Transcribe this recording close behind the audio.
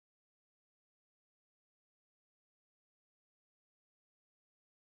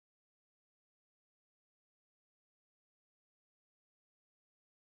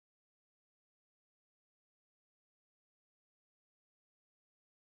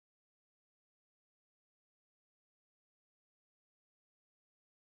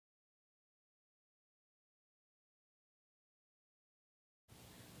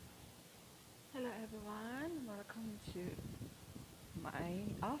my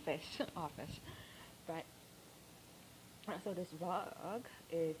office. Office. But so this vlog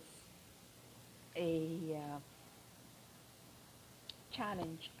is a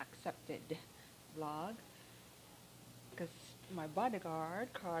challenge accepted vlog because my bodyguard,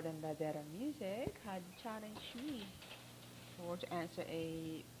 Karlin Ladera Music, had challenged me for to answer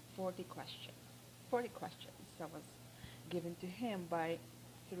a 40 question, 40 questions that was given to him by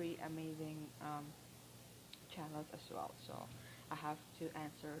three amazing channels as well. So I have to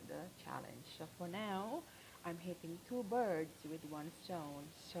answer the challenge. So for now, I'm hitting two birds with one stone.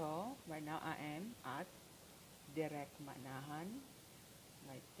 So right now I am at Direct Manahan,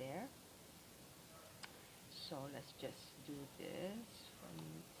 right there. So let's just do this for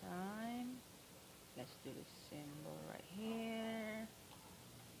meantime. Let's do the symbol right here.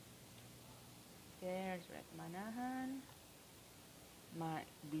 There's Direct Manahan. My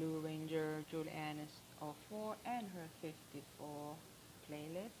Blue Ranger Julianne is 04 and her 54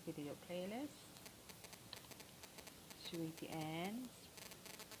 playlist, video playlist. Sweetie Ann's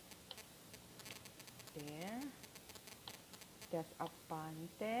there. There's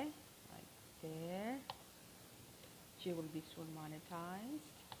Apante right there. She will be soon monetized.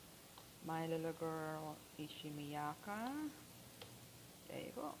 My little girl Ishimiyaka. There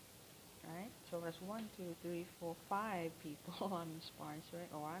you go. Right. So that's 1, 2, 3, 4, 5 people I'm sponsoring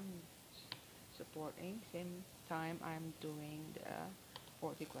or I'm supporting. Same time I'm doing the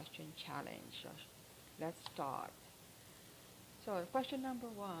 40 question challenge. So let's start. So question number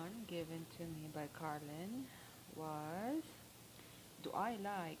one given to me by Karlin was, do I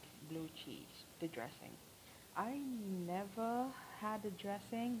like blue cheese, the dressing? I never had the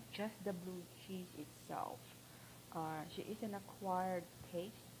dressing, just the blue cheese itself. She is an acquired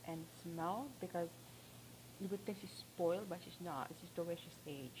taste and smell because you would think she's spoiled, but she's not. It's just the way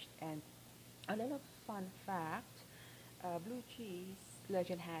she's aged. And a little fun fact, blue cheese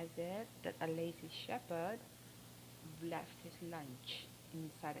legend has it that a lazy shepherd left his lunch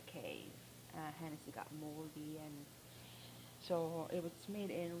inside a cave. Hence it got moldy, and so it was made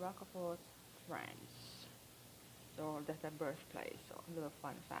in Roquefort, France. So that's the birthplace. So a little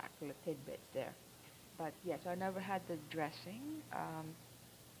fun fact, little tidbits there. But yes, I never had the dressing,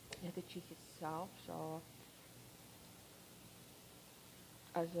 the cheese itself. So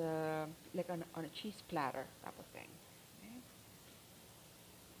as a like on a cheese platter type of thing.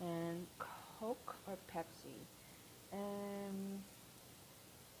 Okay? And Coke or Pepsi. Um,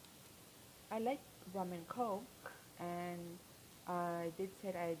 I like rum and Coke, and I did say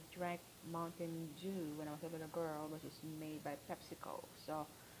I drank Mountain Dew when I was a little girl, which is made by PepsiCo. So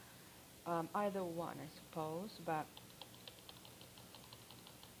either one, I suppose. But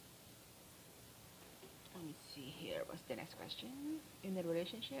let me see here. What's the next question? In a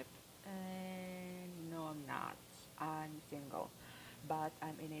relationship? And no, I'm not. I'm single, but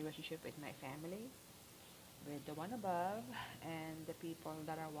I'm in a relationship with my family, with the one above, and the people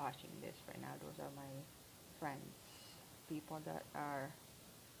that are watching this right now. Those are my friends, people that are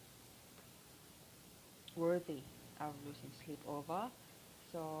worthy of losing sleep over.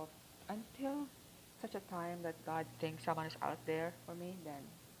 So until such a time that God thinks someone is out there for me, then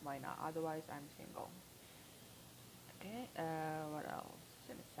why not? Otherwise, I'm single. Okay. What else?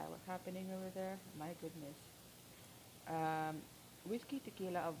 Let me see what's happening over there. My goodness. Um, Whiskey,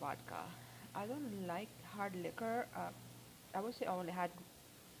 tequila, or vodka. I don't like hard liquor. I would say I only had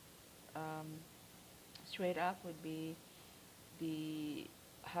um, straight up would be the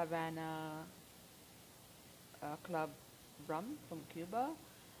Havana Club rum from Cuba.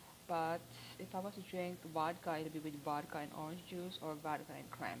 But if I was to drink vodka, it would be with vodka and orange juice or vodka and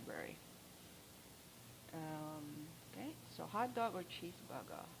cranberry. Okay, so hot dog or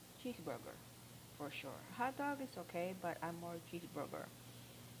cheeseburger? Cheeseburger, for sure. Hot dog is okay, but I'm more cheeseburger.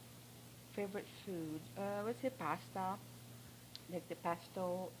 Favorite food? I would say pasta, like the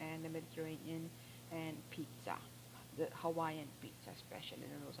pesto and the Mediterranean and pizza. The Hawaiian pizza especially,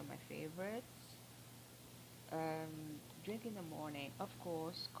 those are my favorites. Drink in the morning, of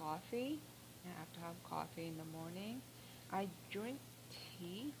course, coffee. I have to have coffee in the morning. I drink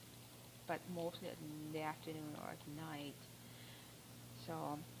tea, but mostly in the afternoon or at night.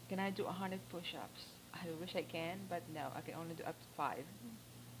 So, can I do 100 push-ups? I wish I can, but no, I can only do up to 5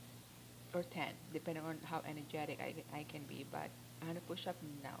 or 10, depending on how energetic I can be. But 100 push-up,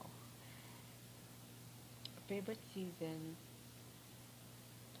 no. Favorite season?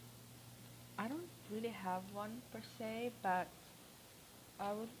 I don't really have one per se, but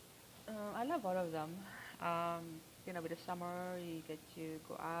I love all of them. With the summer, you get to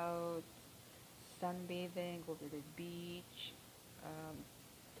go out, sunbathing, go to the beach. Um,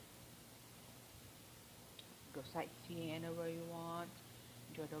 go sightseeing anywhere you want,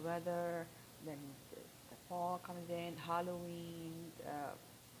 enjoy the weather. Then the fall comes in, Halloween,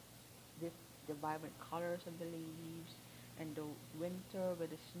 this, the vibrant colors of the leaves, and the winter with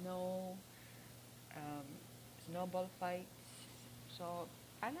the snow, um, snowball fights. So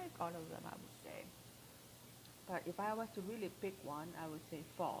I like all of them, I would say. But if I was to really pick one, I would say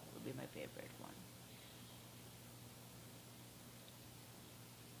fall would be my favorite one.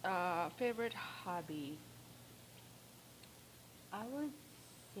 Favorite hobby. I would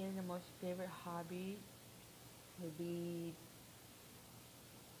say the most favorite hobby would be,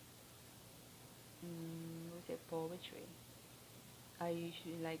 would say poetry. I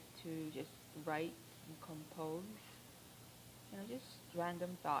usually like to just write and compose, just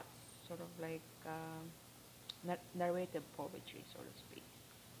random thoughts, sort of like narrative poetry, so to speak.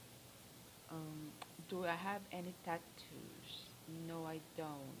 Um, do I have any tattoos? No, I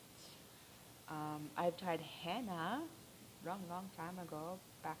don't. I've tried henna long, long time ago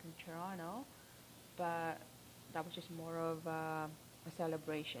back in Toronto, but that was just more of a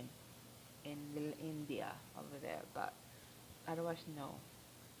celebration in Little India over there. But otherwise, no.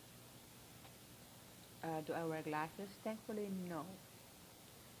 Do I wear glasses? Thankfully, no.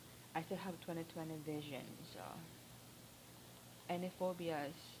 I still have 20/20 vision, so any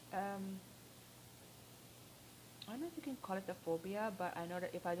phobias? Um, I don't know if you can call it a phobia, but I know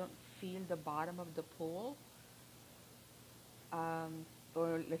that if I don't feel the bottom of the pool, um,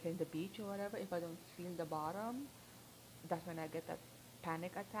 or let's say the beach or whatever, if I don't feel the bottom, that's when I get that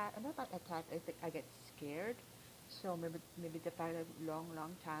panic attack. Not that attack, I think I get scared. So maybe the fact that long,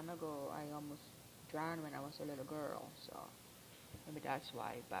 long time ago I almost drowned when I was a little girl. So maybe that's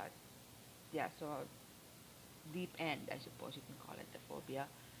why. But yeah, so deep end, I suppose you can call it the phobia.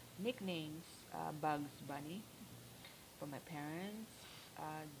 Nicknames: Bugs Bunny for my parents,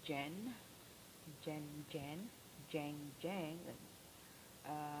 Jen, Jen, Jeng, Jeng,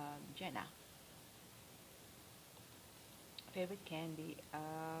 and Jenna. Favorite candy? I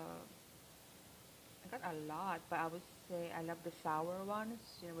got a lot, but I would say I love the sour ones,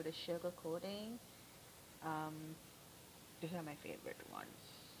 with the sugar coating. Um, those are my favorite ones.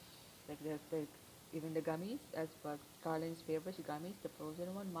 Like the even the gummies, as for Karlin's favorite gummies, the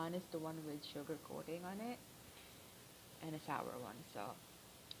frozen one. Mine is the one with sugar coating on it and a sour one. So,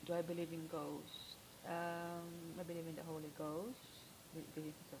 do I believe in ghosts? I believe in the Holy Ghost. This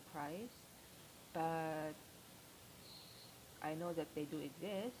is a surprise, but I know that they do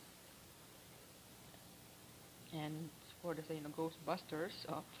exist, and for the Ghostbusters.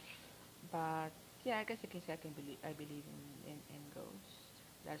 So, but yeah, I guess I can say I believe in ghosts.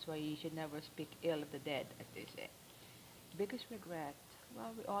 That's why you should never speak ill of the dead, as they say. Biggest regret?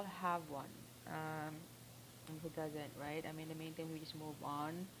 Well, we all have one. And who doesn't, right? I mean, the main thing we just move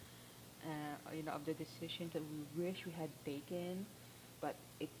on. Of the decisions that we wish we had taken, but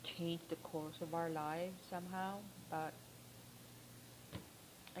it changed the course of our lives somehow. But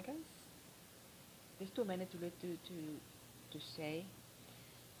I guess there's too many to say.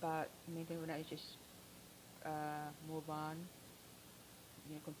 But the main thing we is just move on,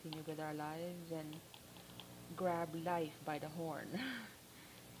 continue with our lives and grab life by the horn.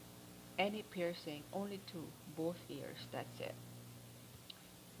 Any piercing, only two, both ears, that's it.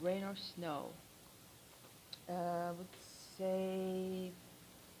 Rain or snow? I would say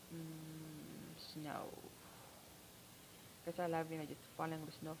snow. Because I love, just falling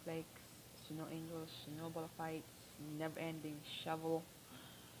with snowflakes, snow angels, snowball fights, never ending shovel.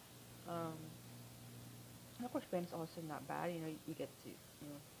 Um, and of course, rain's also not bad. You get to,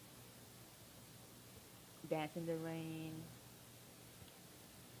 dance in the rain,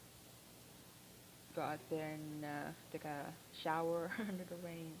 go out there and take a shower under the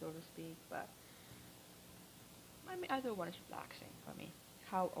rain, so to speak. But I mean, either one is relaxing for me.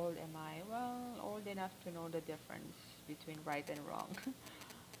 How old am I? Well, old enough to know the difference between right and wrong.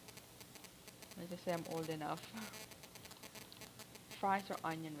 Let's just say I'm old enough. Fries or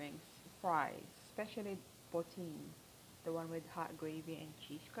onion rings? Fries, especially poutine, the one with hot gravy and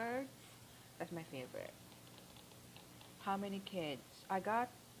cheese curds. That's my favorite. How many kids? I got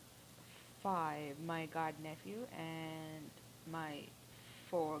five. My god nephew and my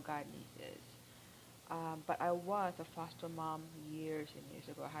four god nieces. But I was a foster mom years and years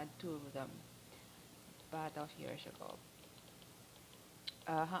ago. I had two of them, but that was years ago.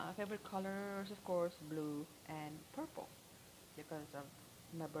 Favorite colors, of course, blue and purple because of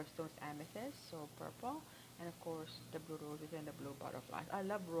my birthstone's amethyst, so purple, and of course the blue roses and the blue butterflies. I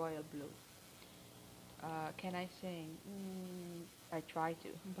love royal blue. Can I sing? I try to,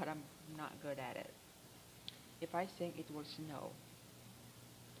 but I'm not good at it. If I sing, it will snow.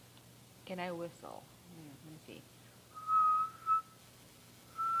 Can I whistle? Let me see.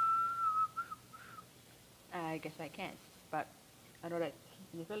 I guess I can't. But I know that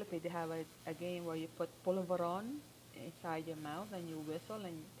in the Philippines they have a game where you put pulveron inside your mouth and you whistle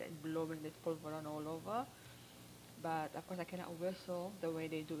and blowing this pulveron all over. But of course I cannot whistle the way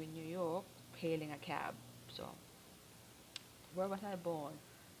they do in New York, hailing a cab. So where was I born?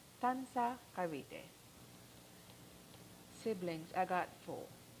 Tansa, Cavite. Siblings, I got four.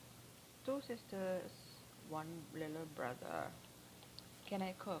 Two sisters, one little brother. Can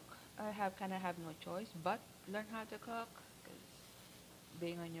I cook? Can I have no choice but learn how to cook? Because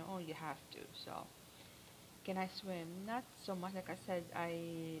being on your own, you have to. So, can I swim? Not so much. Like I said,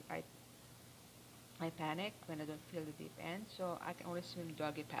 I panic when I don't feel the deep end. So I can only swim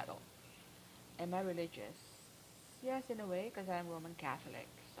doggy paddle. Am I religious? Yes, in a way, because I'm Roman Catholic.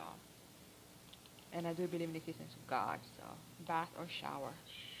 So, and I do believe in the existence of God. So, bath or shower?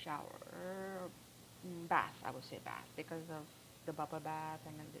 Shower. Bath. I would say bath because of the bubble bath,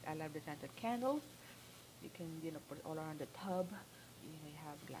 and I love the scented candles. You can, put it all around the tub. You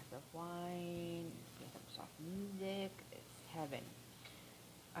have a glass of wine, play some soft music. It's heaven.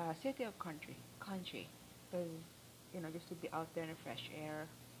 City or country? Country. Because, just to be out there in the fresh air,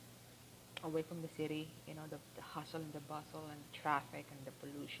 away from the city, the hustle and the bustle and traffic and the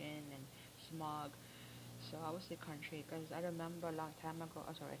pollution and smog. So I would say country because I remember a long time ago,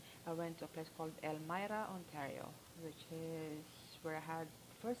 I went to a place called Elmira, Ontario, which is where I had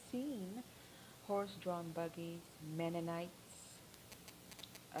first seen horse-drawn buggies, Mennonites,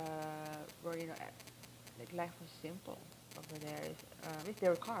 where like life was simple over there. If there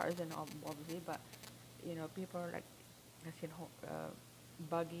were cars and obviously, but people are like I seen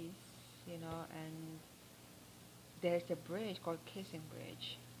buggies, and there's a bridge called Kissing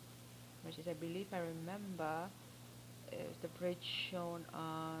Bridge, which is I believe I remember is the bridge shown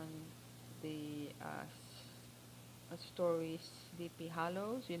on the story Sleepy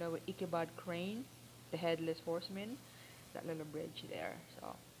Hollows, with Ichabod Crane, the headless horseman, that little bridge there.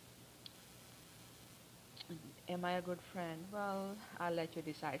 So am I a good friend? Well, I'll let you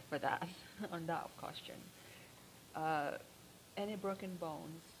decide for that on that question. Uh, any broken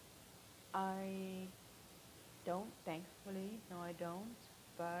bones? I don't, thankfully. No, I don't.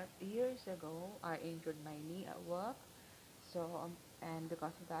 But years ago, I injured my knee at work. So, and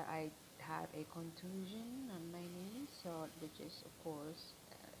because of that, I had a contusion on my knee. So, which is, of course,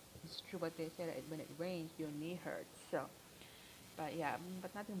 it's true what they say that when it rains, your knee hurts. So, but yeah,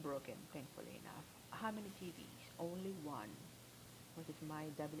 but nothing broken, thankfully enough. How many TVs? Only one, which is my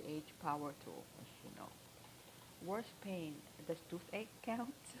WH power tool, as you know. Worst pain, does toothache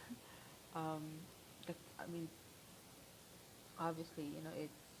count? um, I mean, obviously,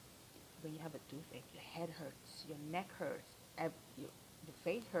 it's when you have a toothache, your head hurts, your neck hurts, your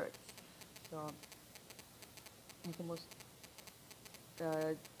face hurts. So it's the most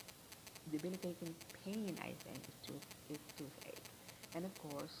uh, debilitating pain, I think, is toothache. And of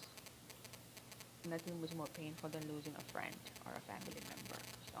course, nothing was more painful than losing a friend or a family member.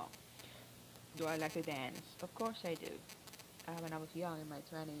 So, do I like to dance? Of course I do. When I was young, in my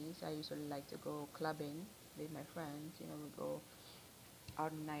 20s, I usually like to go clubbing with my friends. We go out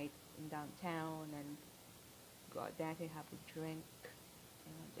at night in downtown and go out dancing, have a drink,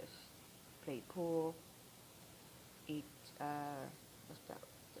 just play pool, eat, what's that,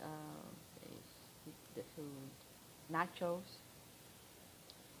 is the food, nachos.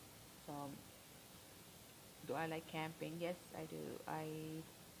 So, do I like camping? Yes, I do.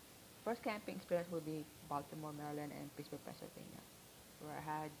 First camping experience will be Baltimore, Maryland, and Pittsburgh, Pennsylvania, where I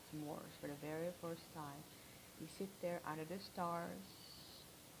had s'mores for the very first time. You sit there under the stars,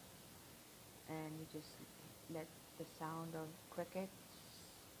 and you just let the sound of crickets,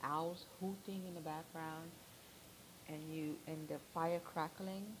 owls hooting in the background, and the fire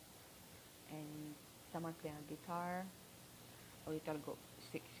crackling, and someone playing a guitar, or you tell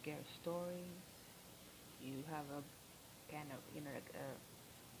six scary stories. You have a kind of like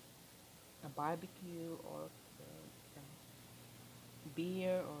a barbecue or some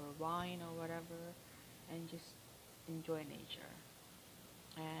beer or wine or whatever, and just enjoy nature.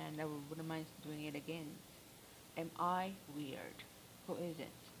 And I wouldn't mind doing it again. Am I weird? Who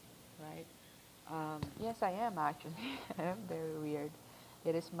isn't? Right? Yes, I am actually. I am very weird.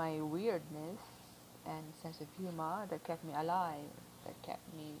 It is my weirdness and sense of humor that kept me alive, that kept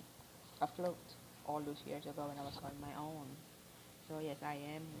me afloat all those years ago when I was on my own. So yes, I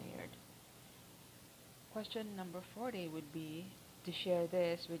am weird. Question number 40 would be to share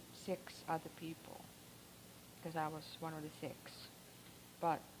this with 6 other people, because I was one of the 6.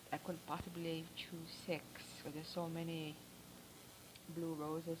 But I couldn't possibly choose 6 because there's so many blue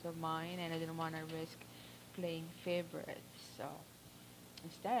roses of mine, and I didn't want to risk playing favorites. So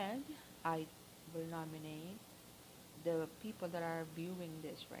instead, I will nominate the people that are viewing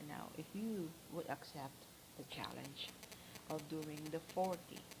this right now. If you would accept the challenge of doing the 40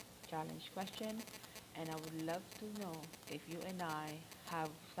 challenge question, and I would love to know if you and I have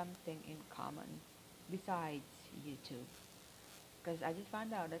something in common besides YouTube. Because I just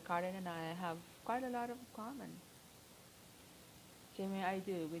found out that Karlin and I have quite a lot of common. Same way I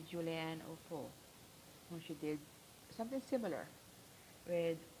do with Julianne Ofo, when she did something similar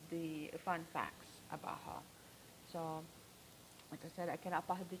with the fun facts about her. So, like I said, I cannot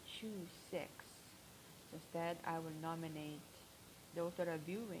possibly choose six. So instead, I will nominate those that are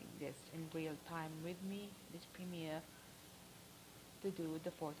viewing this in real time with me, this premiere, to do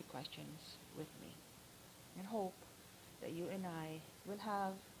the 40 questions with me. And hope that you and I will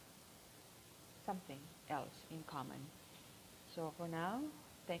have something else in common. So for now,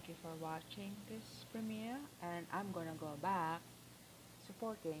 thank you for watching this premiere, and I'm gonna go back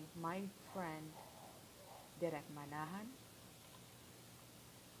supporting my friend Direk Manahan,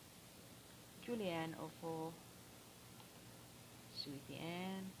 Julianne Ofo, Sweetie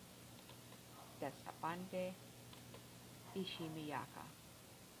Ann, Des Apante, Ishi Miyaka.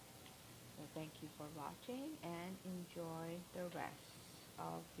 So thank you for watching and enjoy the rest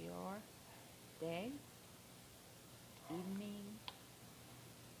of your day, evening,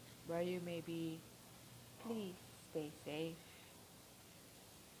 where you may be. Please stay safe.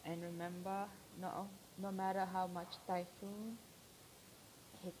 And remember, no matter how much typhoon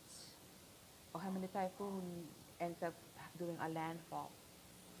hits or how many typhoon ends up doing a landfall,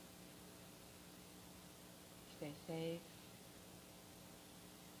 stay safe,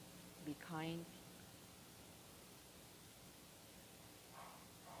 be kind,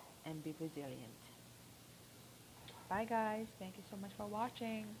 and be resilient. Bye guys. Thank you so much for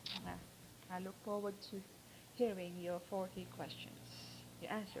watching. I look forward to hearing your 40 questions,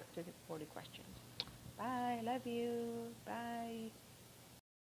 the answer to the 40 questions. Bye. Love you. Bye.